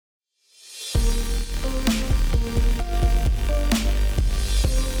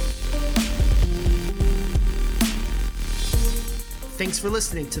Thanks for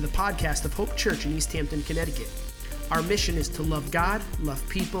listening to the podcast of Hope Church in East Hampton, Connecticut. Our mission is to love God, love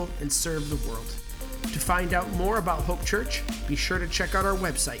people, and serve the world. To find out more about Hope Church, be sure to check out our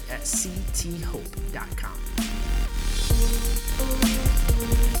website at cthope.com.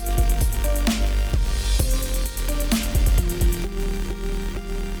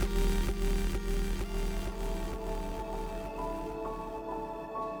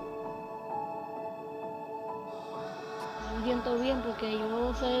 Me siento bien porque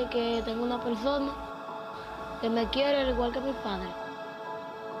yo sé que tengo una persona que me quiere al igual que mi padre.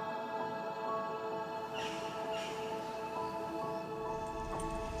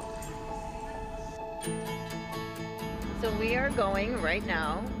 So we are going right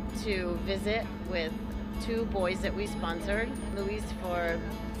now to visit with two boys that we sponsored, Luis for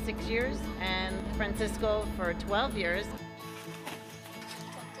 6 years and Francisco for 12 years.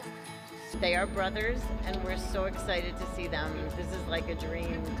 They are brothers, and we're so excited to see them. This is like a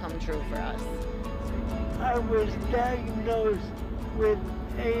dream come true for us. I was diagnosed with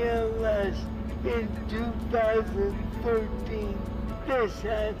ALS in 2013. This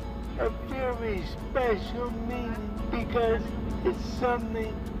has a very special meaning because it's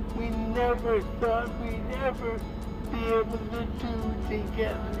something we never thought we'd ever be able to do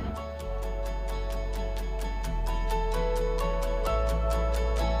together.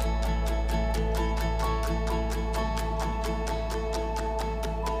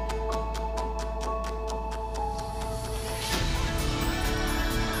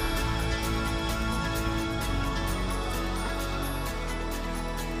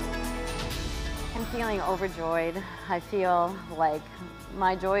 I'm feeling overjoyed. I feel like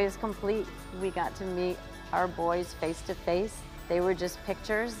my joy is complete. We got to meet our boys face to face. They were just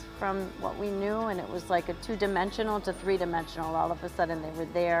pictures from what we knew, and it was like a two-dimensional to three-dimensional. All of a sudden they were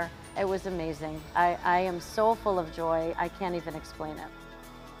there. It was amazing. I am so full of joy, I can't even explain it.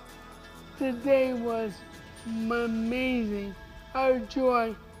 Today was amazing. Our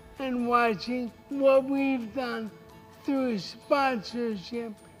joy in watching what we've done through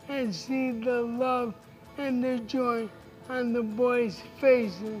sponsorship and see the love and the joy on the boys'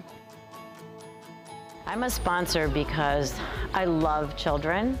 faces. I'm a sponsor because I love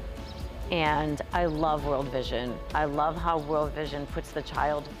children and I love World Vision. I love how World Vision puts the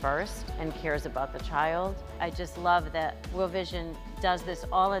child first and cares about the child. I just love that World Vision does this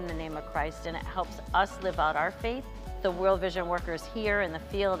all in the name of Christ, and it helps us live out our faith. The World Vision workers here in the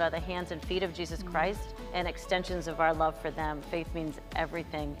field are the hands and feet of Jesus Christ and extensions of our love for them. Faith means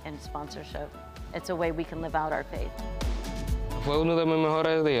everything in sponsorship. It's a way we can live out our faith. Fue uno de mis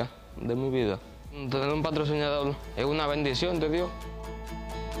mejores días de mi vida. Tener un patrocinador es una bendición de Dios.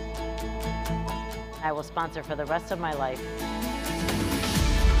 I will sponsor for the rest of my life.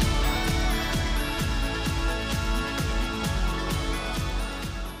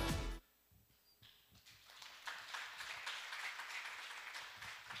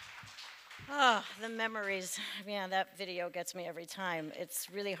 Oh, the memories. Man, that video gets me every time. It's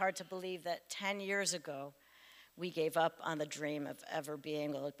really hard to believe that 10 years ago, we gave up on the dream of ever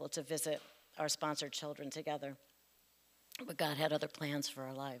being able to visit our sponsored children together. But God had other plans for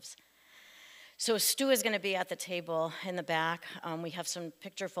our lives. So Stu is going to be at the table in the back. We have some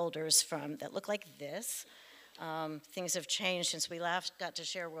picture folders that look like this. Things have changed since we last got to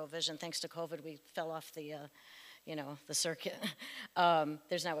share World Vision. Thanks to COVID, we fell off the circuit.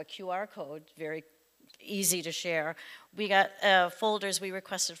 There's now a QR code, very easy to share. We got folders, we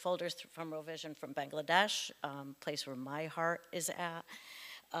requested folders from World Vision from Bangladesh, place where my heart is at.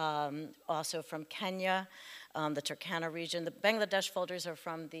 Also from Kenya, the Turkana region. The Bangladesh folders are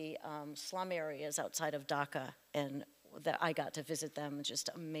from the slum areas outside of Dhaka, and that I got to visit them. Just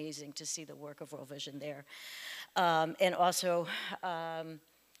amazing to see the work of World Vision there. And also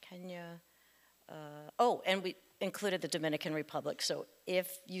Kenya. And we included the Dominican Republic. So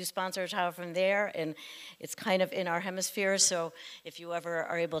if you sponsor a child from there, and it's kind of in our hemisphere, so if you ever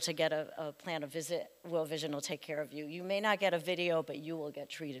are able to get plan a visit, World Vision will take care of you. You may not get a video, but you will get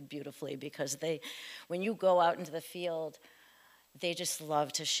treated beautifully because when you go out into the field, they just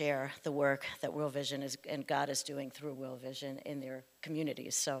love to share the work that World Vision is and God is doing through World Vision in their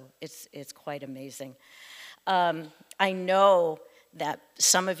communities. So it's quite amazing. I know that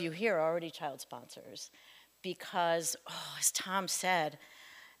some of you here are already child sponsors because, as Tom said,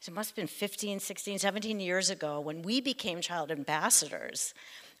 it must have been 15, 16, 17 years ago when we became child ambassadors.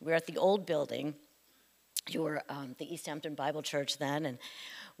 We were at the old building. You were the East Hampton Bible Church then, and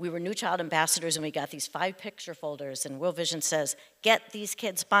we were new child ambassadors, and we got these 5 picture folders, and World Vision says, get these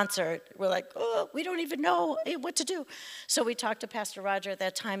kids sponsored. We're like, oh, we don't even know what to do. So we talked to Pastor Roger at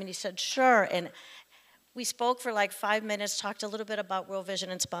that time, and he said, sure, and We spoke for like 5 minutes, talked a little bit about World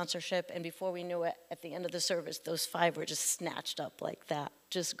Vision and sponsorship, and before we knew it, at the end of the service, those 5 were just snatched up like that,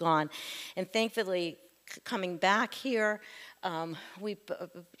 just gone. And thankfully, coming back here, we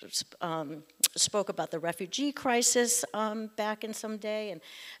spoke about the refugee crisis back in some day, and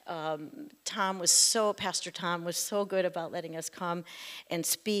Pastor Tom was so good about letting us come and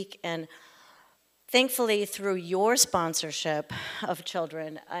speak. And thankfully, through your sponsorship of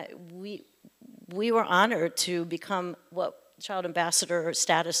children, we were honored to become what Child Ambassador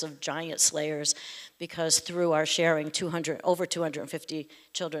status of Giant Slayers, because through our sharing, over 250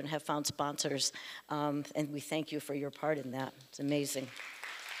 children have found sponsors, and we thank you for your part in that. It's amazing.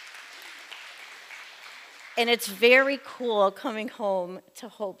 And it's very cool coming home to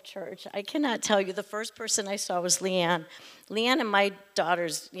Hope Church. I cannot tell you, the first person I saw was Leanne. Leanne and my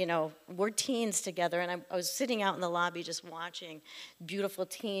daughters, we're teens together, and I was sitting out in the lobby just watching beautiful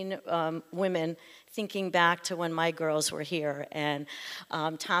teen women, thinking back to when my girls were here. And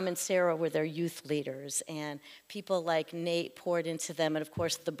Tom and Sarah were their youth leaders, and people like Nate poured into them, and of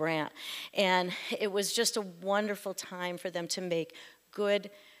course the Brandt. And it was just a wonderful time for them to make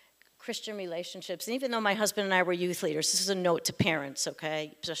good Christian relationships. And even though my husband and I were youth leaders, this is a note to parents,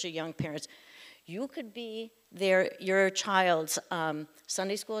 okay, especially young parents. You could be your child's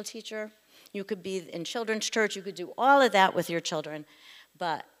Sunday school teacher. You could be in children's church. You could do all of that with your children.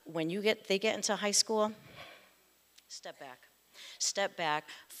 But when they get into high school, step back. Step back.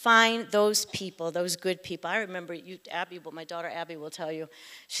 Find those people, those good people. I remember my daughter Abby will tell you,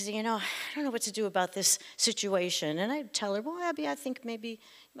 she said, I don't know what to do about this situation. And I'd tell her, well, Abby, I think maybe you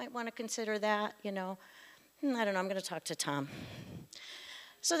might want to consider that, I don't know, I'm going to talk to Tom.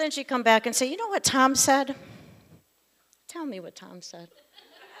 So then she'd come back and say, you know what Tom said? Tell me what Tom said.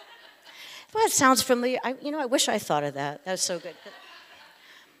 Well, it sounds familiar. I wish I thought of that. That was so good.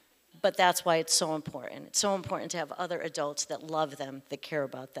 But that's why it's so important. It's so important to have other adults that love them, that care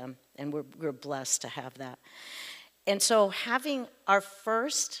about them, and we're blessed to have that. And so having our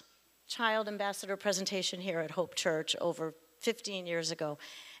first child ambassador presentation here at Hope Church over 15 years ago,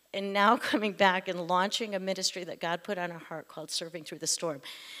 and now coming back and launching a ministry that God put on our heart called Serving Through the Storm.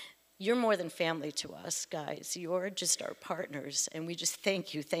 You're more than family to us, guys. You're just our partners, and we just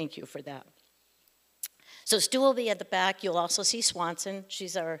thank you for that. So Stu will be at the back. You'll also see Swanson.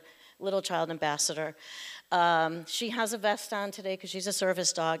 She's our little child ambassador. She has a vest on today because she's a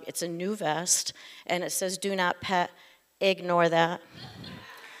service dog. It's a new vest, and it says, "Do not pet." Ignore that.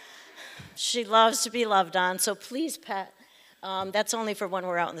 She loves to be loved on, so please pet. That's only for when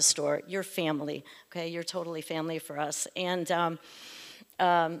we're out in the store. You're family, okay? You're totally family for us. And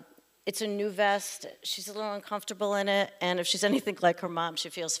it's a new vest. She's a little uncomfortable in it, and if she's anything like her mom, she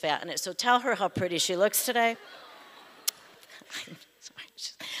feels fat in it. So tell her how pretty she looks today.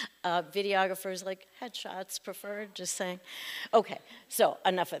 Videographers like headshots preferred, just saying. Okay, so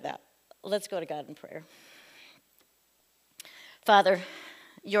enough of that. Let's go to God in prayer. Father,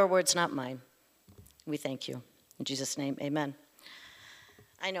 your word's not mine. We thank you. In Jesus' name, amen.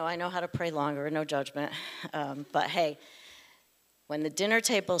 I know how to pray longer, no judgment. But hey, when the dinner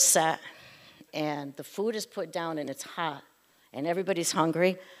table's set and the food is put down and it's hot and everybody's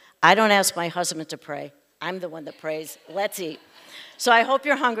hungry, I don't ask my husband to pray. I'm the one that prays. Let's eat. So I hope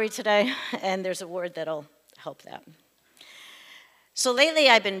you're hungry today, and there's a word that'll help that. So lately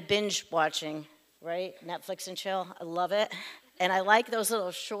I've been binge watching, right? Netflix and chill. I love it. And I like those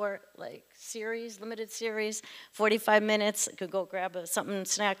little short, limited series, 45 minutes. I could go grab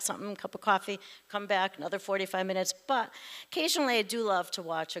snack, cup of coffee, come back, another 45 minutes. But occasionally I do love to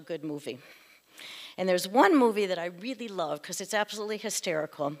watch a good movie. And there's one movie that I really love because it's absolutely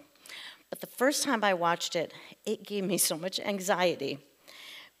hysterical. But the first time I watched it, it gave me so much anxiety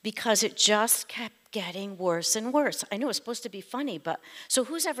because it just kept getting worse and worse. I know it's supposed to be funny, so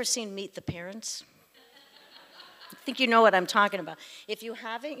who's ever seen Meet the Parents? I think you know what I'm talking about. If you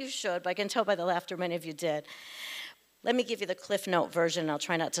haven't, you should, but I can tell by the laughter many of you did. Let me give you the Cliff Note version. I'll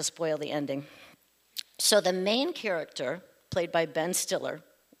try not to spoil the ending. So the main character, played by Ben Stiller,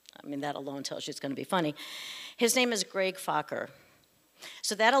 that alone tells you it's going to be funny, his name is Greg Focker.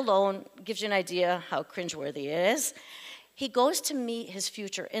 So that alone gives you an idea how cringeworthy it is. He goes to meet his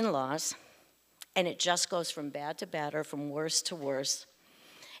future in-laws, and it just goes from bad to badder, from worse to worse.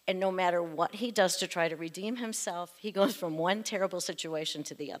 And no matter what he does to try to redeem himself, he goes from one terrible situation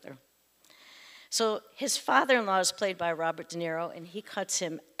to the other. So his father-in-law is played by Robert De Niro, and he cuts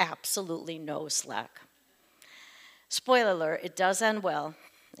him absolutely no slack. Spoiler alert, it does end well.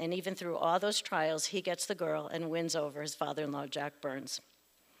 And even through all those trials, he gets the girl and wins over his father-in-law, Jack Burns.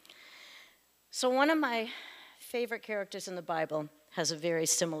 So one of my favorite characters in the Bible has a very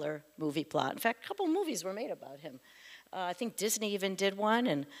similar movie plot. In fact, a couple movies were made about him. I think Disney even did one,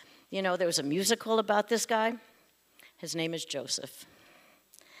 and there was a musical about this guy. His name is Joseph.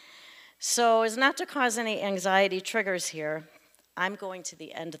 So as not to cause any anxiety triggers here, I'm going to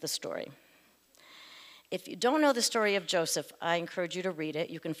the end of the story. If you don't know the story of Joseph, I encourage you to read it.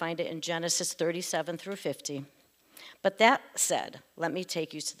 You can find it in Genesis 37 through 50. But that said, let me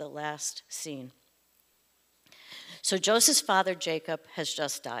take you to the last scene. So Joseph's father, Jacob, has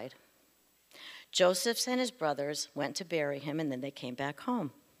just died. Joseph and his brothers went to bury him, and then they came back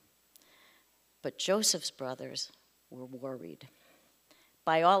home. But Joseph's brothers were worried.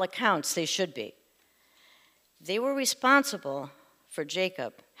 By all accounts, they should be. They were responsible for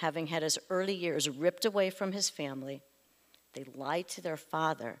Jacob having had his early years ripped away from his family. They lied to their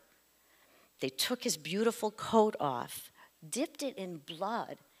father. They took his beautiful coat off, dipped it in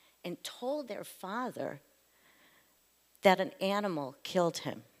blood, and told their father that an animal killed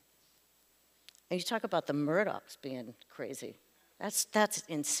him. And you talk about the Murdochs being crazy. That's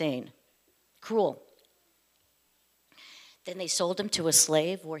insane. Cruel. Then they sold him to a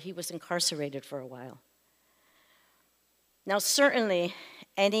slave where he was incarcerated for a while. Now, certainly,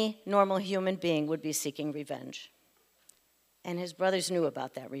 any normal human being would be seeking revenge. And his brothers knew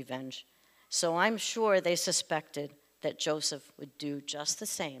about that revenge. So I'm sure they suspected that Joseph would do just the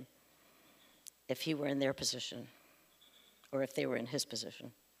same if he were in their position, or if they were in his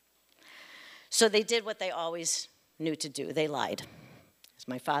position. So they did what they always knew to do. They lied. As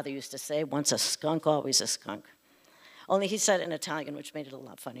my father used to say, once a skunk, always a skunk. Only he said it in Italian, which made it a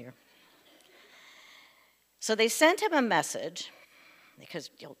lot funnier. So they sent him a message, because,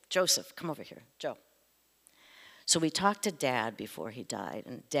 Joseph, come over here, Joe. So we talked to Dad before he died,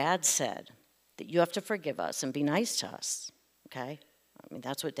 and Dad said that you have to forgive us and be nice to us, okay? I mean,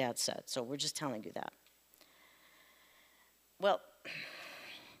 that's what Dad said, so we're just telling you that. Well,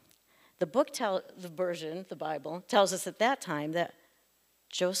 the Bible, tells us at that time that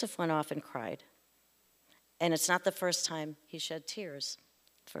Joseph went off and cried. And it's not the first time he shed tears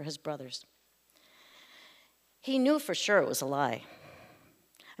for his brothers. He knew for sure it was a lie.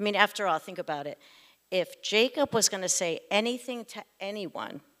 I mean, after all, think about it. If Jacob was going to say anything to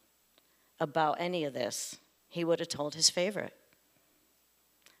anyone about any of this, he would have told his favorite.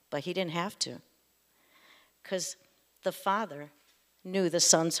 But he didn't have to, because the father knew the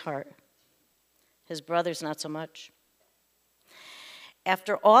son's heart. His brothers, not so much.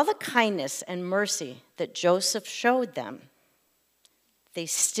 After all the kindness and mercy that Joseph showed them, they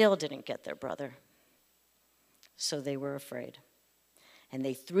still didn't get their brother. So they were afraid. And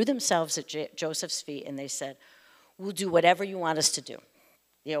they threw themselves at Joseph's feet and they said, we'll do whatever you want us to do.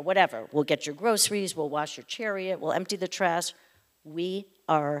 Whatever. We'll get your groceries, we'll wash your chariot, we'll empty the trash. We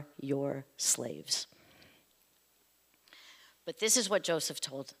are your slaves. But this is what Joseph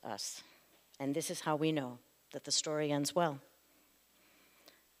told us. And this is how we know that the story ends well.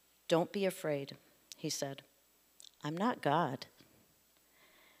 Don't be afraid, he said. I'm not God.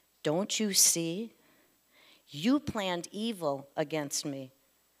 Don't you see? You planned evil against me,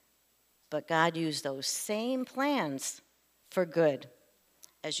 but God used those same plans for good,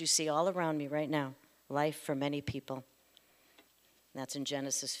 as you see all around me right now, life for many people. That's in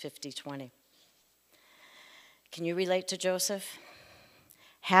Genesis 50:20. Can you relate to Joseph?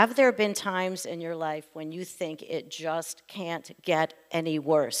 Have there been times in your life when you think it just can't get any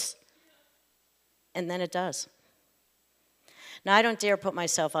worse? And then it does. Now, I don't dare put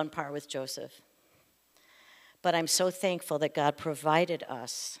myself on par with Joseph, but I'm so thankful that God provided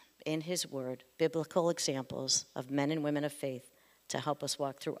us in his word biblical examples of men and women of faith to help us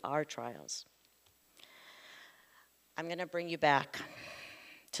walk through our trials. I'm going to bring you back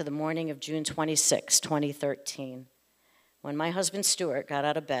to the morning of June 26, 2013, when my husband Stuart got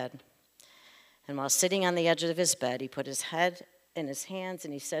out of bed, and while sitting on the edge of his bed, he put his head in his hands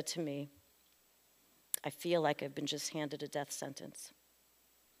and he said to me, I feel like I've been just handed a death sentence.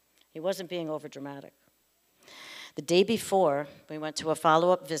 He wasn't being overdramatic. The day before, we went to a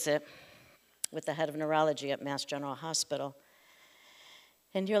follow-up visit with the head of neurology at Mass General Hospital.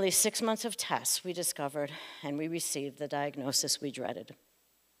 In nearly 6 months of tests, we discovered and we received the diagnosis we dreaded,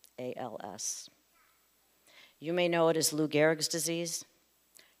 ALS. You may know it as Lou Gehrig's disease.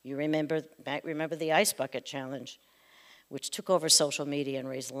 You might remember the Ice Bucket Challenge, which took over social media and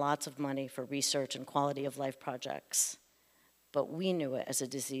raised lots of money for research and quality of life projects. But we knew it as a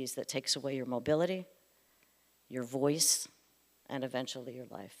disease that takes away your mobility, your voice, and eventually your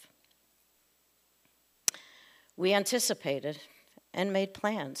life. We anticipated and made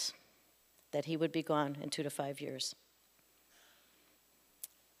plans that he would be gone in 2 to 5 years.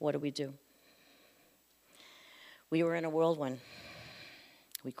 What do? We were in a whirlwind.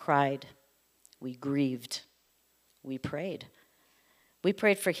 We cried. We grieved. We prayed. We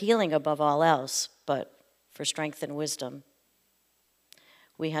prayed for healing above all else, but for strength and wisdom.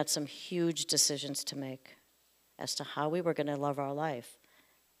 We had some huge decisions to make as to how we were going to love our life,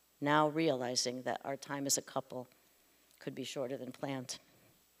 now realizing that our time as a couple could be shorter than planned.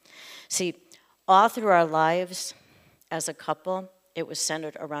 See, all through our lives as a couple, it was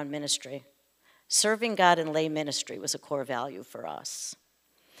centered around ministry. Serving God in lay ministry was a core value for us.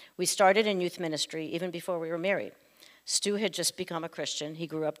 We started in youth ministry even before we were married. Stu had just become a Christian. He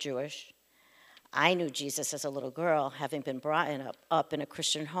grew up Jewish. I knew Jesus as a little girl, having been brought up in a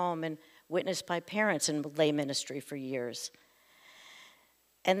Christian home and witnessed by parents in lay ministry for years.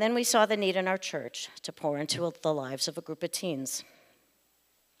 And then we saw the need in our church to pour into the lives of a group of teens.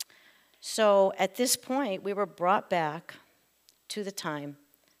 So at this point, we were brought back to the time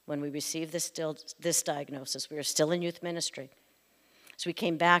when we received this diagnosis. We were still in youth ministry. So we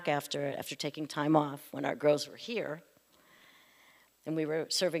came back after taking time off when our girls were here, and we were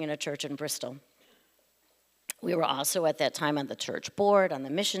serving in a church in Bristol. We were also at that time on the church board, on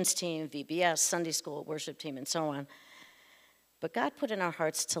the missions team, VBS, Sunday school, worship team, and so on. But God put in our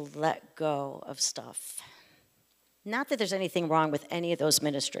hearts to let go of stuff. Not that there's anything wrong with any of those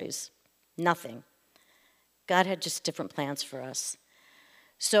ministries. Nothing. God had just different plans for us.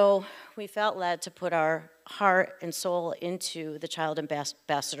 So we felt led to put our heart and soul into the Child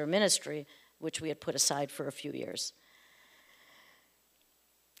Ambassador Ministry, which we had put aside for a few years.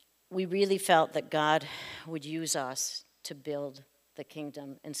 We really felt that God would use us to build the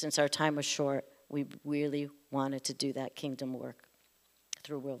kingdom. And since our time was short, we really wanted to do that kingdom work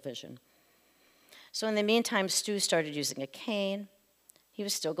through World Vision. So in the meantime, Stu started using a cane. He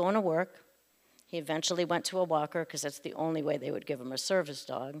was still going to work. He eventually went to a walker because that's the only way they would give him a service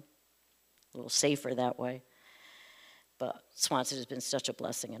dog. A little safer that way. But Swanson has been such a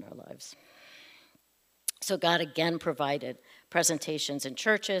blessing in our lives. So God again provided presentations in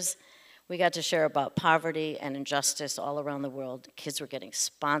churches. We got to share about poverty and injustice all around the world. Kids were getting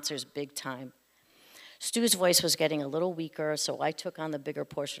sponsors big time. Stu's voice was getting a little weaker, so I took on the bigger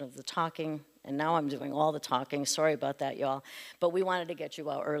portion of the talking, and now I'm doing all the talking. Sorry about that, y'all. But we wanted to get you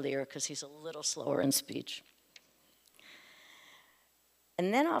out earlier because he's a little slower in speech.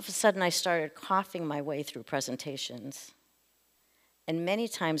 And then all of a sudden I started coughing my way through presentations. And many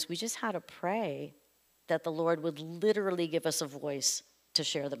times we just had to pray that the Lord would literally give us a voice to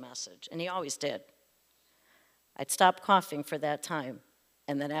share the message. And he always did. I'd stop coughing for that time,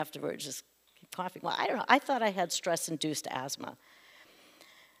 and then afterwards just keep coughing. Well, I don't know. I thought I had stress-induced asthma.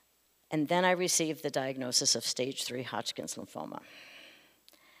 And then I received the diagnosis of stage 3 Hodgkin's lymphoma.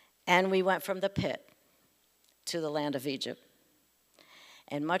 And we went from the pit to the land of Egypt.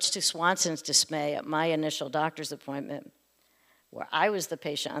 And much to Swanson's dismay, at my initial doctor's appointment, where I was the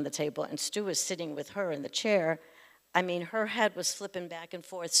patient on the table and Stu was sitting with her in the chair, I mean, her head was flipping back and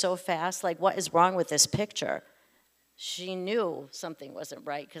forth so fast, like, what is wrong with this picture? She knew something wasn't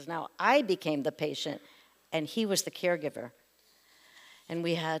right because now I became the patient and he was the caregiver. And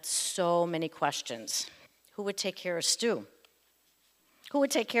we had so many questions. Who would take care of Stu? Who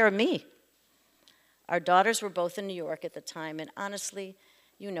would take care of me? Our daughters were both in New York at the time, and honestly,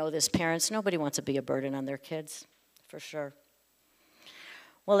 you know this, parents, nobody wants to be a burden on their kids, for sure.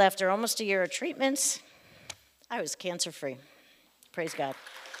 Well, after almost a year of treatments, I was cancer-free. Praise God.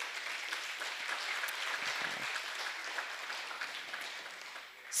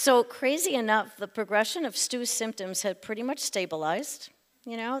 So crazy enough, the progression of Stu's symptoms had pretty much stabilized.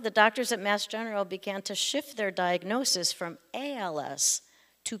 You know, the doctors at Mass General began to shift their diagnosis from ALS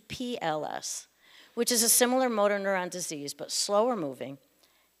to PLS, which is a similar motor neuron disease, but slower moving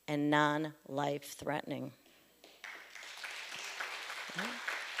and non-life threatening.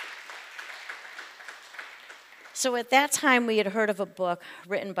 So at that time, we had heard of a book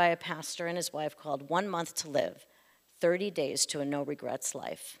written by a pastor and his wife called 1 Month to Live, 30 Days to a No Regrets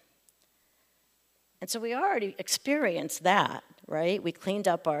Life. And so we already experienced that, right? We cleaned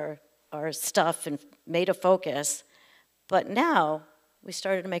up our stuff and made a focus, but now we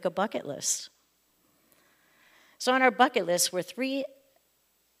started to make a bucket list. So on our bucket list were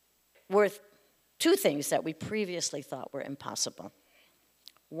two things that we previously thought were impossible.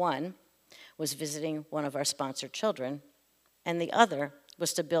 One was visiting one of our sponsored children, and the other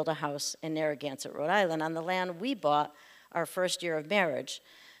was to build a house in Narragansett, Rhode Island, on the land we bought our first year of marriage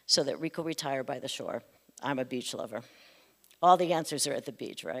so that we could retire by the shore. I'm a beach lover. All the answers are at the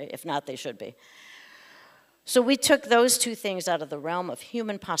beach, right? If not, they should be. So we took those two things out of the realm of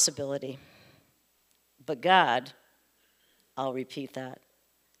human possibility. But God, I'll repeat that,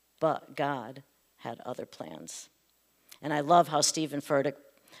 but God had other plans. And I love how Stephen Furtick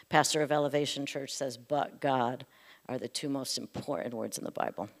pastor of Elevation Church, says, "But God," are the two most important words in the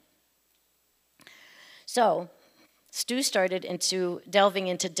Bible. So, Stu started delving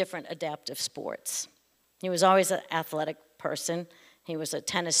into different adaptive sports. He was always an athletic person. He was a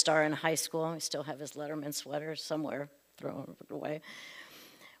tennis star in high school. I still have his Letterman sweater somewhere thrown away.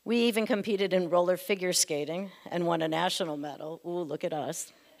 We even competed in roller figure skating and won a national medal. Ooh, look at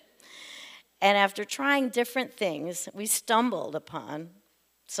us. And after trying different things, we stumbled upon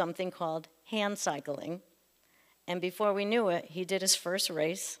something called hand cycling. And before we knew it, he did his first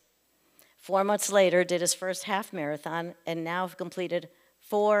race. 4 months later, did his first half marathon, and now completed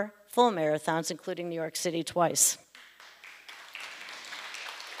 4 full marathons, including New York City twice.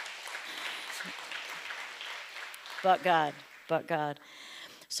 But God.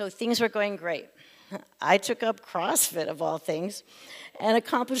 So things were going great. I took up CrossFit, of all things, and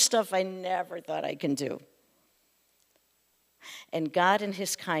accomplished stuff I never thought I could do. And God, in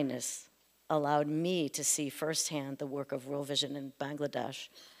his kindness, allowed me to see firsthand the work of World Vision in Bangladesh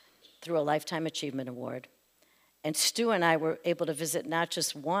through a Lifetime Achievement Award. And Stu and I were able to visit not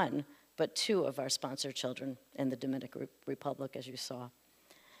just one, but 2 of our sponsored children in the Dominican Republic, as you saw.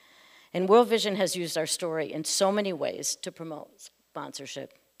 And World Vision has used our story in so many ways to promote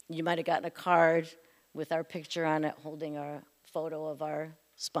sponsorship. You might have gotten a card with our picture on it holding a photo of our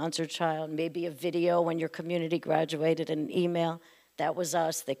sponsored child, maybe a video when your community graduated, an email. That was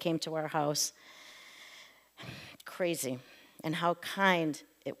us. They came to our house. Crazy. And how kind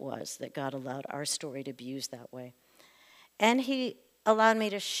it was that God allowed our story to be used that way. And he allowed me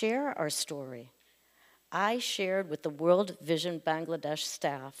to share our story. I shared with the World Vision Bangladesh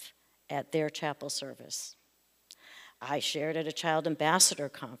staff at their chapel service. I shared at a Child Ambassador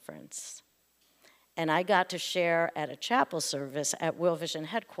Conference. And I got to share at a chapel service at World Vision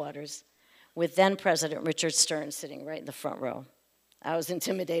headquarters with then President Richard Stearns sitting right in the front row. I was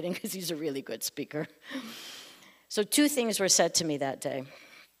intimidating because he's a really good speaker. So 2 things were said to me that day.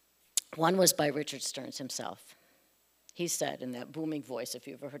 One was by Richard Stearns himself. He said in that booming voice, if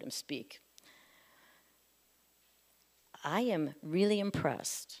you ever heard him speak, "I am really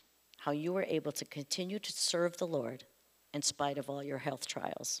impressed how you were able to continue to serve the Lord in spite of all your health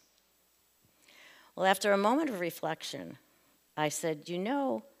trials." Well, after a moment of reflection, I said,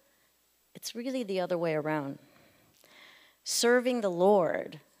 it's really the other way around. Serving the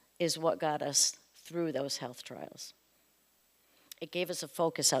Lord is what got us through those health trials. It gave us a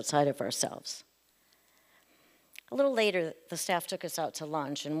focus outside of ourselves. A little later, the staff took us out to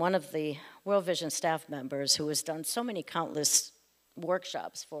lunch, and one of the World Vision staff members, who has done so many countless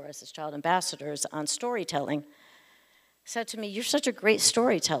workshops for us as child ambassadors on storytelling, said to me, "You're such a great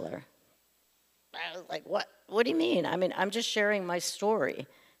storyteller." I was like, what? What do you mean? I'm just sharing my story.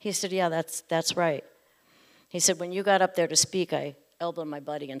 He said, "Yeah, that's right." He said, "When you got up there to speak, I elbowed my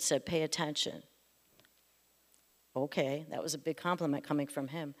buddy and said, 'Pay attention.'" Okay, that was a big compliment coming from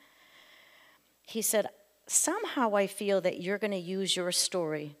him. He said, "Somehow I feel that you're going to use your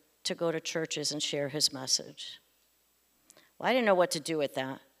story to go to churches and share his message." Well, I didn't know what to do with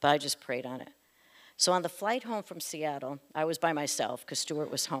that, but I just prayed on it. So on the flight home from Seattle, I was by myself because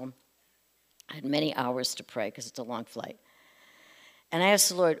Stuart was home. I had many hours to pray because it's a long flight. And I asked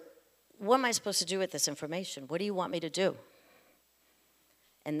the Lord, "What am I supposed to do with this information? What do you want me to do?"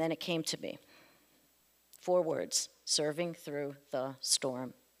 And then it came to me. 4 words: serving through the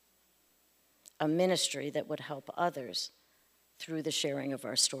storm. A ministry that would help others through the sharing of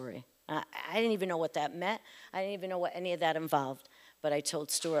our story. I didn't even know what that meant. I didn't even know what any of that involved. But I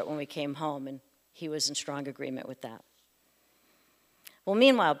told Stuart when we came home, and he was in strong agreement with that. Well,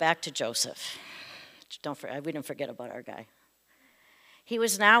 meanwhile, back to Joseph. We didn't forget about our guy. He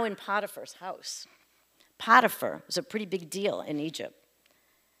was now in Potiphar's house. Potiphar was a pretty big deal in Egypt.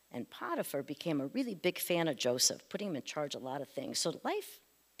 And Potiphar became a really big fan of Joseph, putting him in charge of a lot of things. So life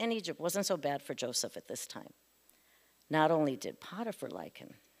in Egypt wasn't so bad for Joseph at this time. Not only did Potiphar like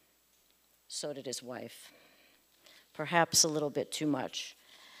him, so did his wife. Perhaps a little bit too much.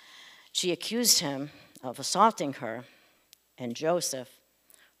 She accused him of assaulting her, and Joseph,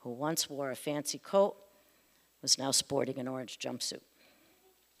 who once wore a fancy coat, was now sporting an orange jumpsuit.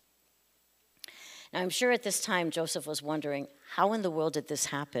 Now, I'm sure at this time Joseph was wondering, how in the world did this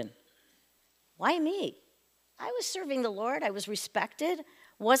happen? Why me? I was serving the Lord. I was respected.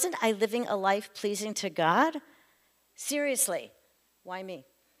 Wasn't I living a life pleasing to God? Seriously, why me?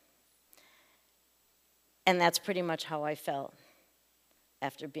 And that's pretty much how I felt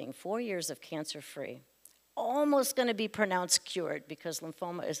after being 4 years of cancer-free, almost going to be pronounced cured because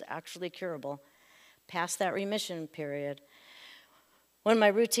lymphoma is actually curable, past that remission period. When my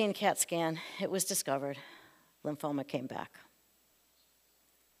routine CAT scan, it was discovered, lymphoma came back.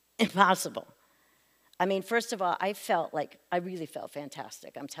 Impossible. I mean, first of all, I really felt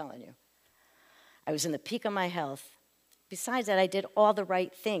fantastic, I'm telling you. I was in the peak of my health. Besides that, I did all the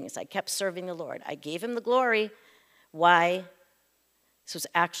right things. I kept serving the Lord. I gave him the glory. Why? This was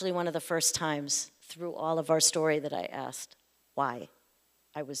actually one of the first times through all of our story that I asked, why?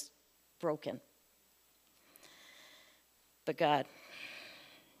 I was broken. But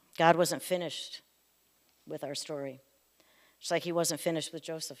God wasn't finished with our story. Just like he wasn't finished with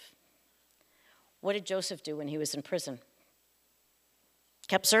Joseph. What did Joseph do when he was in prison?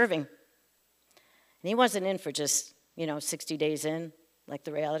 Kept serving. And he wasn't in for just, 60 days in, like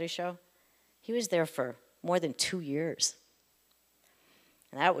the reality show. He was there for more than 2 years.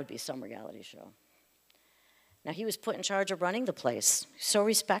 And that would be some reality show. Now, he was put in charge of running the place, so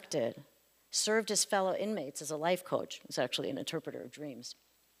respected, served his fellow inmates as a life coach. He was actually an interpreter of dreams.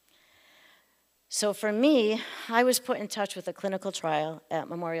 So for me, I was put in touch with a clinical trial at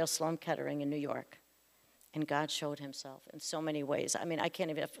Memorial Sloan Kettering in New York. And God showed himself in so many ways. I mean,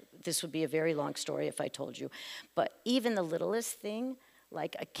 this would be a very long story if I told you. But even the littlest thing,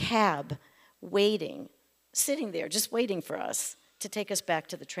 like a cab waiting, sitting there, just waiting for us to take us back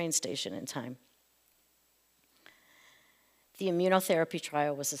to the train station in time. The immunotherapy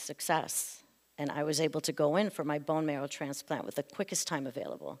trial was a success, and I was able to go in for my bone marrow transplant with the quickest time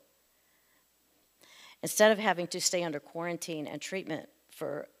available. Instead of having to stay under quarantine and treatment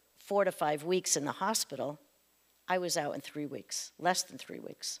for 4 to 5 weeks in the hospital, I was out in 3 weeks, less than 3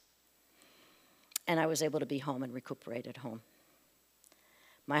 weeks. And I was able to be home and recuperate at home.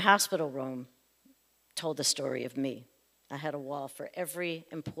 My hospital room told the story of me. I had a wall for every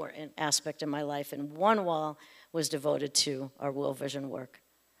important aspect of my life, and one wall was devoted to our World Vision work.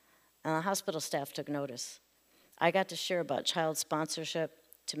 And the hospital staff took notice. I got to share about child sponsorship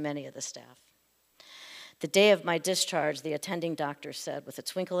to many of the staff. The day of my discharge, the attending doctor said, with a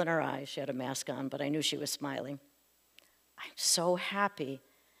twinkle in her eye, she had a mask on, but I knew she was smiling, "I'm so happy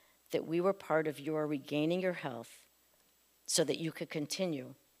that we were part of your regaining your health so that you could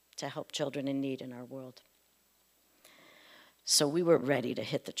continue to help children in need in our world." So we were ready to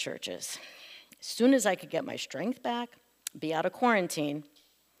hit the churches. As soon as I could get my strength back, be out of quarantine,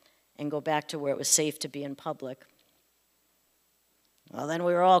 and go back to where it was safe to be in public. Well, then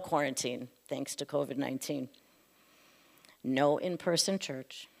we were all quarantined, thanks to COVID-19. No in-person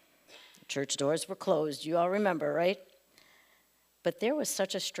church. Church doors were closed. You all remember, right? But there was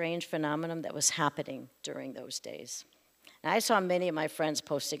such a strange phenomenon that was happening during those days. And I saw many of my friends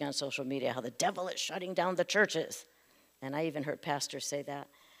posting on social media how the devil is shutting down the churches. And I even heard pastors say that.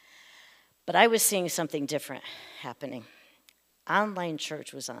 But I was seeing something different happening. Online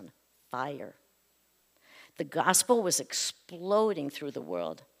church was on fire. The gospel was exploding through the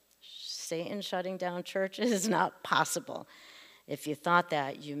world. Satan shutting down churches is not possible. If you thought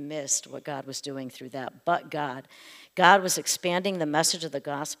that, you missed what God was doing through that. But God was expanding the message of the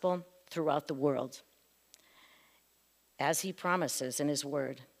gospel throughout the world. As he promises in his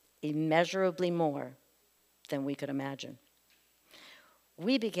word, immeasurably more than we could imagine.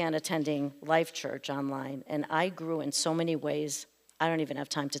 We began attending Life Church online, and I grew in so many ways, I don't even have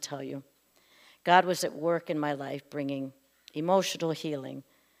time to tell you. God was at work in my life, bringing emotional healing,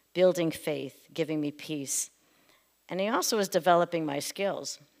 building faith, giving me peace. And he also was developing my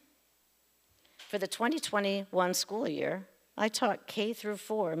skills. For the 2021 school year, I taught K through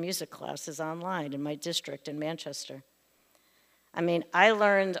 4 music classes online in my district in Manchester. I mean, I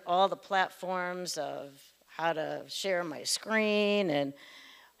learned all the platforms of how to share my screen and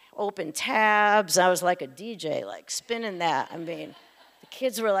open tabs. I was like a DJ, like spinning that. I mean, the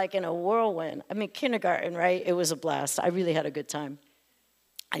kids were like in a whirlwind. I mean, kindergarten, right? It was a blast. I really had a good time.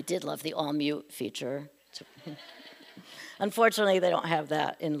 I did love the all-mute feature. Unfortunately, they don't have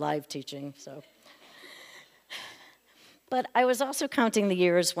that in live teaching, so. But I was also counting the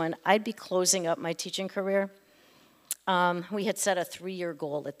years when I'd be closing up my teaching career. We had set a 3-year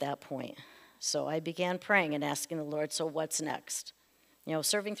goal at that point. So I began praying and asking the Lord, so what's next?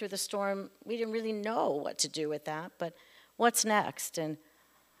 Serving through the storm, we didn't really know what to do with that, but what's next? And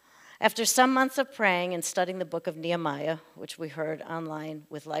after some months of praying and studying the book of Nehemiah, which we heard online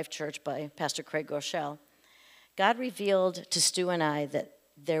with Life Church by Pastor Craig Groeschel, God revealed to Stu and I that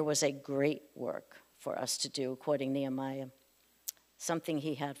there was a great work for us to do, quoting Nehemiah, something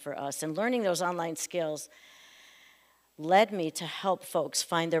he had for us. And learning those online skills led me to help folks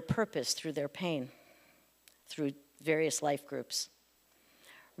find their purpose through their pain, through various life groups.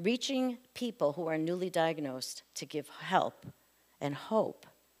 Reaching people who are newly diagnosed to give help and hope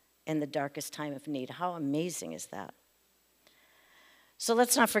in the darkest time of need. How amazing is that? So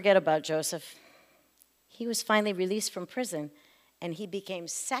let's not forget about Joseph. He was finally released from prison, and he became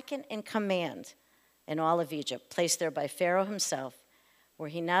second in command in all of Egypt, placed there by Pharaoh himself, where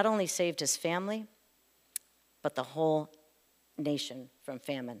he not only saved his family, but the whole nation from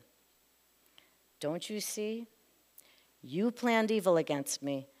famine. Don't you see? You planned evil against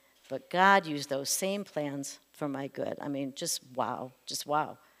me, but God used those same plans for my good. I mean, just wow, just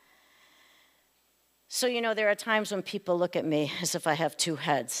wow. So, there are times when people look at me as if I have two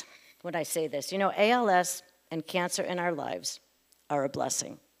heads when I say this. ALS and cancer in our lives are a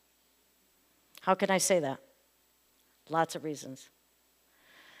blessing. How can I say that? Lots of reasons.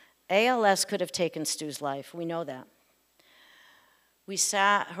 ALS could have taken Stu's life. We know that. We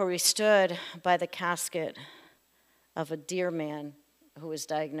stood by the casket of a dear man who was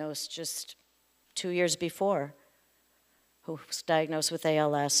diagnosed just 2 years before, who was diagnosed with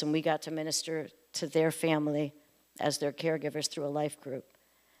ALS, and we got to minister to their family as their caregivers through a life group.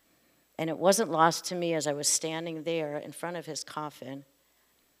 And it wasn't lost to me as I was standing there in front of his coffin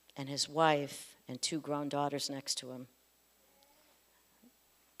and his wife and 2 grown daughters next to him.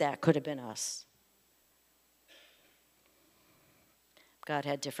 That could have been us. God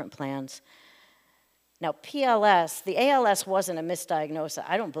had different plans. Now, PLS, the ALS wasn't a misdiagnosis.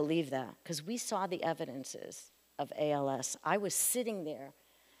 I don't believe that, because we saw the evidences of ALS. I was sitting there,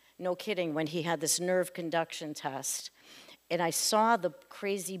 no kidding, when he had this nerve conduction test, and I saw the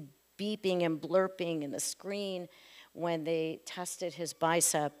crazy beeping and blurping in the screen when they tested his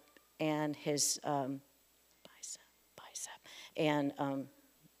bicep and his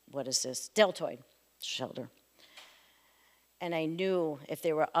deltoid shoulder. And I knew if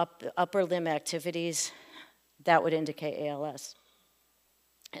they were upper limb activities, that would indicate ALS.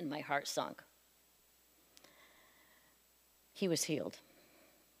 And my heart sunk. He was healed.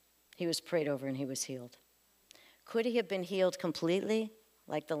 He was prayed over and he was healed. Could he have been healed completely,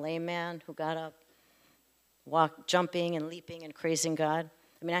 like the lame man who got up, jumping and leaping and praising God?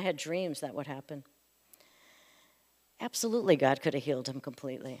 I mean, I had dreams that would happen. Absolutely, God could have healed him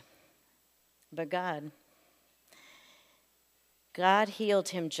completely. But God healed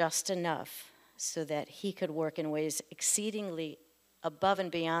him just enough so that he could work in ways exceedingly above and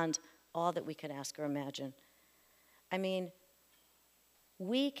beyond all that we could ask or imagine. I mean,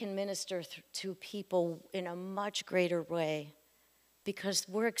 we can minister to people in a much greater way because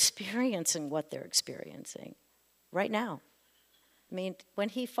we're experiencing what they're experiencing right now. I mean, when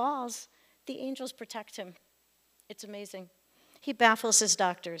he falls, the angels protect him. It's amazing. He baffles his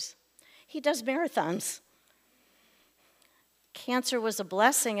doctors. He does marathons. Cancer was a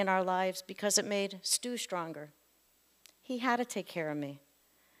blessing in our lives because it made Stu stronger. He had to take care of me.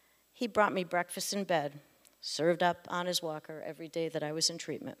 He brought me breakfast in bed, served up on his walker every day that I was in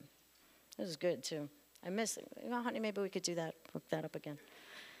treatment. It was good, too. I miss it. Honey, maybe we could do that, hook that up again.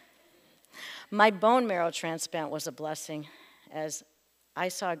 My bone marrow transplant was a blessing as I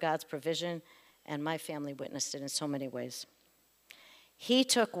saw God's provision and my family witnessed it in so many ways. He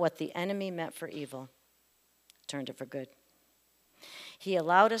took what the enemy meant for evil, turned it for good. He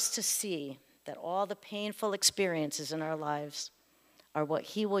allowed us to see that all the painful experiences in our lives are what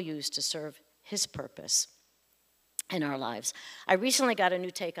he will use to serve his purpose in our lives. I recently got a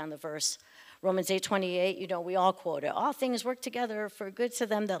new take on the verse, Romans 8:28. We all quote it. All things work together for good to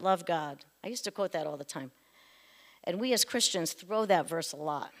them that love God. I used to quote that all the time. And we as Christians throw that verse a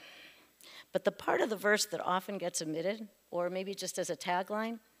lot. But the part of the verse that often gets omitted, or maybe just as a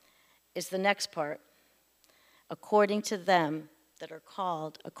tagline, is the next part. According to them that are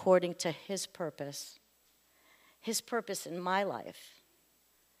called according to his purpose. His purpose in my life,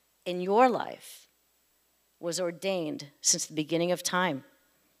 in your life, was ordained since the beginning of time.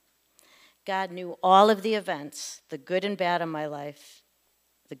 God knew all of the events, the good and bad in my life,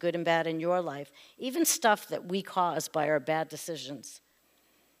 the good and bad in your life, even stuff that we cause by our bad decisions.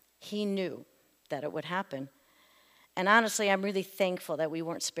 He knew that it would happen. And honestly, I'm really thankful that we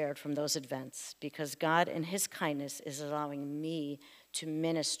weren't spared from those events because God, in his kindness, is allowing me to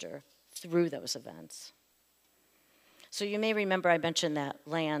minister through those events. So you may remember I mentioned that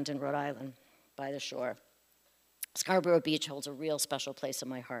land in Rhode Island by the shore. Scarborough Beach holds a real special place in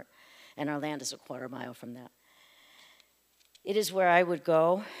my heart, and our land is a 1/4 mile from that. It is where I would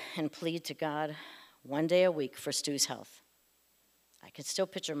go and plead to God 1 day a week for Stu's health. I can still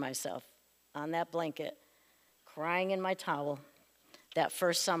picture myself on that blanket, crying in my towel. That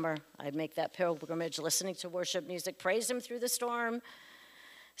first summer, I'd make that pilgrimage, listening to worship music, praise him through the storm,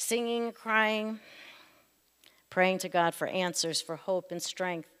 singing, crying, praying to God for answers, for hope and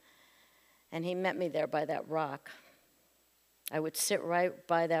strength. And he met me there by that rock. I would sit right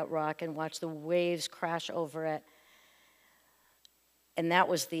by that rock and watch the waves crash over it. And that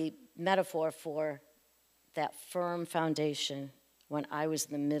was the metaphor for that firm foundation when I was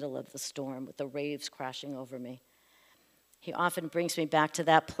in the middle of the storm with the waves crashing over me. He often brings me back to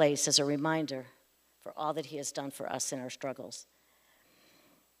that place as a reminder for all that he has done for us in our struggles.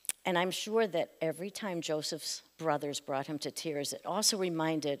 And I'm sure that every time Joseph's brothers brought him to tears, it also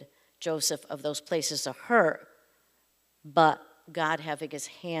reminded Joseph of those places of hurt, but God having his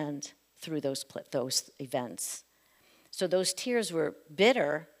hand through those events. So those tears were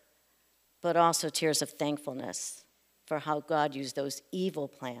bitter, but also tears of thankfulness for how God used those evil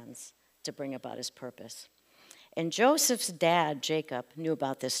plans to bring about his purpose. And Joseph's dad, Jacob, knew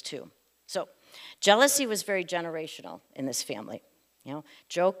about this too. So jealousy was very generational in this family. You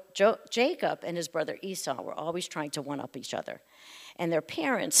know, Jacob and his brother Esau were always trying to one-up each other. And their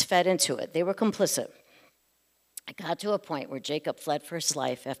parents fed into it. They were complicit. It got to a point where Jacob fled for his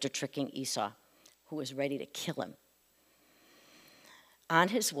life after tricking Esau, who was ready to kill him. On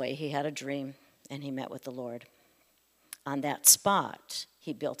his way, he had a dream, and he met with the Lord. On that spot,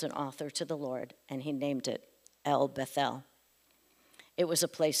 he built an altar to the Lord, and he named it El Bethel. It was a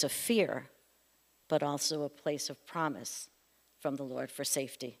place of fear, but also a place of promise from the Lord for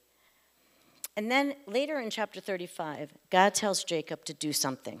safety. And then later in chapter 35, God tells Jacob to do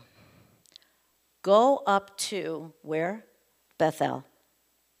something. Go up to, where? Bethel.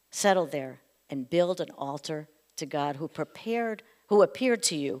 Settle there and build an altar to God who appeared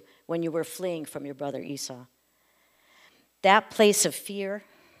to you when you were fleeing from your brother Esau. That place of fear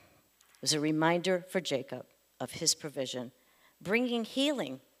was a reminder for Jacob of his provision, bringing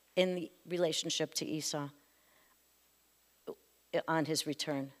healing in the relationship to Esau on his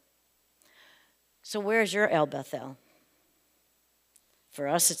return. So where's your El Bethel? For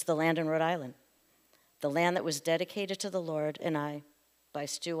us, it's the land in Rhode Island, the land that was dedicated to the Lord and I by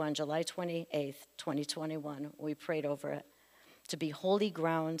Stu on July 28th, 2021. We prayed over it to be holy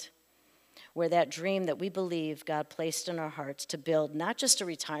ground where that dream that we believe God placed in our hearts to build not just a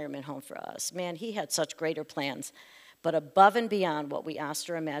retirement home for us. Man, he had such greater plans, but above and beyond what we asked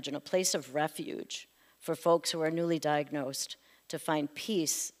or imagined, a place of refuge for folks who are newly diagnosed to find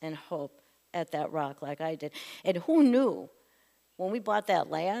peace and hope at that rock like I did. And who knew when we bought that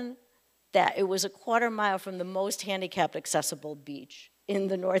land that it was a quarter mile from the most handicapped accessible beach in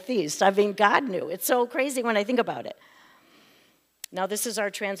the Northeast? I mean, God knew. It's so crazy when I think about it. Now, this is our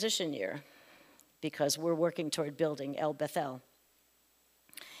transition year because we're working toward building El Bethel.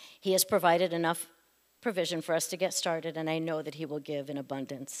 He has provided enough provision for us to get started, and I know that he will give in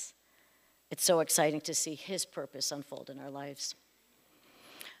abundance. It's so exciting to see his purpose unfold in our lives.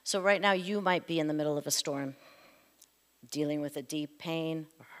 So right now, you might be in the middle of a storm, dealing with a deep pain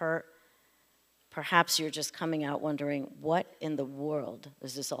or hurt. Perhaps you're just coming out wondering, what in the world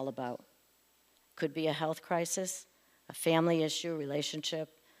is this all about? Could be a health crisis, a family issue, relationship,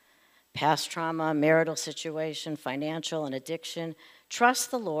 past trauma, marital situation, financial, and addiction. Trust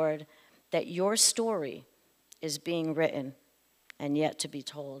the Lord that your story is being written and yet to be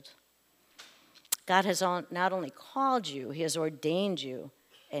told. God has not only called you, he has ordained you,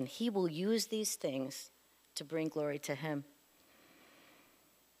 and he will use these things to bring glory to him.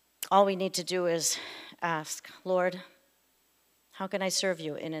 All we need to do is ask, Lord, how can I serve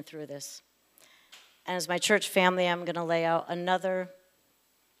you in and through this? And as my church family, I'm going to lay out another,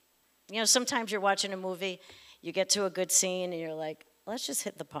 sometimes you're watching a movie, you get to a good scene, and you're like, let's just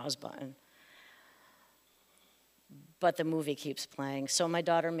hit the pause button. But the movie keeps playing. So my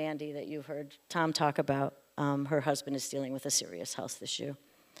daughter, Mandy, that you heard Tom talk about, her husband is dealing with a serious health issue.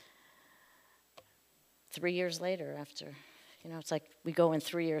 3 years later, after, it's like we go in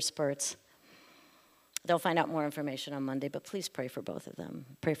 3-year spurts. They'll find out more information on Monday, but please pray for both of them.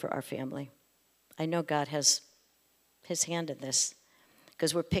 Pray for our family. I know God has his hand in this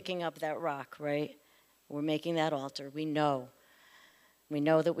because we're picking up that rock, right? We're making that altar. We know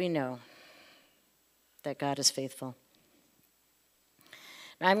that God is faithful.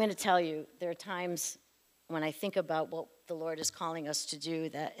 Now, I'm going to tell you, there are times when I think about what the Lord is calling us to do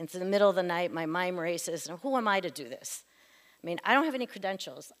that into the middle of the night, my mind races, and who am I to do this? I mean, I don't have any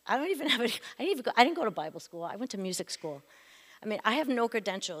credentials. I didn't go to Bible school. I went to music school. I mean, I have no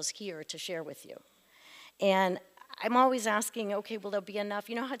credentials here to share with you. And I'm always asking, okay, will there be enough?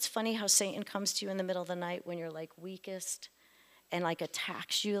 You know how it's funny how Satan comes to you in the middle of the night when you're like weakest and like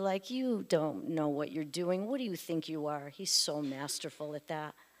attacks you like, you don't know what you're doing. What do you think you are? He's so masterful at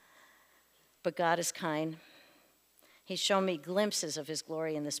that. But God is kind. He's shown me glimpses of his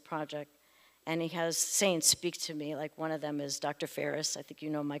glory in this project. And he has saints speak to me, like one of them is Dr. Ferris. I think you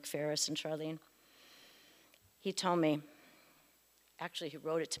know Mike Ferris and Charlene. He told me, actually he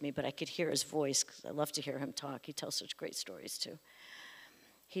wrote it to me, but I could hear his voice because I love to hear him talk. He tells such great stories too.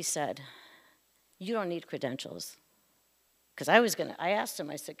 He said, you don't need credentials Because I asked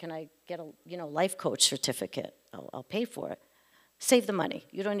him, I said, can I get a life coach certificate? I'll pay for it. Save the money.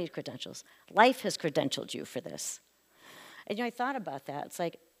 You don't need credentials. Life has credentialed you for this. And I thought about that. It's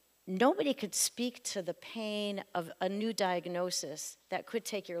like, nobody could speak to the pain of a new diagnosis that could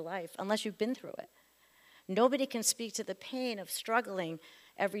take your life unless you've been through it. Nobody can speak to the pain of struggling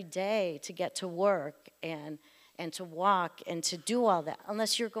every day to get to work and to walk and to do all that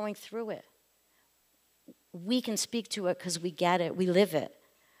unless you're going through it. We can speak to it because we get it, we live it.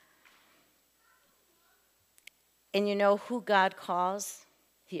 And you know who God calls?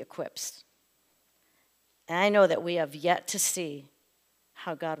 He equips. And I know that we have yet to see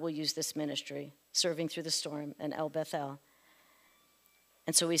how God will use this ministry, serving through the storm and El Bethel.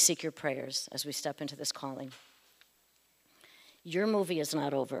 And so we seek your prayers as we step into this calling. Your movie is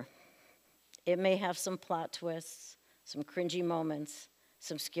not over. It may have some plot twists, some cringy moments,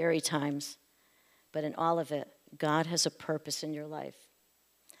 some scary times, but in all of it, God has a purpose in your life.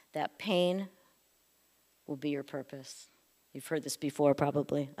 That pain will be your purpose. You've heard this before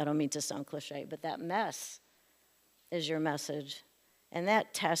probably. I don't mean to sound cliche, but that mess is your message. And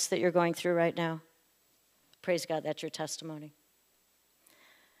that test that you're going through right now, praise God, that's your testimony.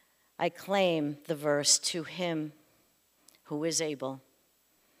 I claim the verse, to him who is able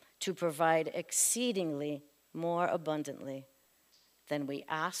to provide exceedingly more abundantly than we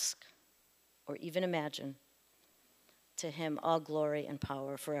ask or even imagine. To him all glory and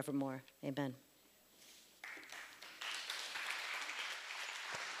power forevermore. Amen.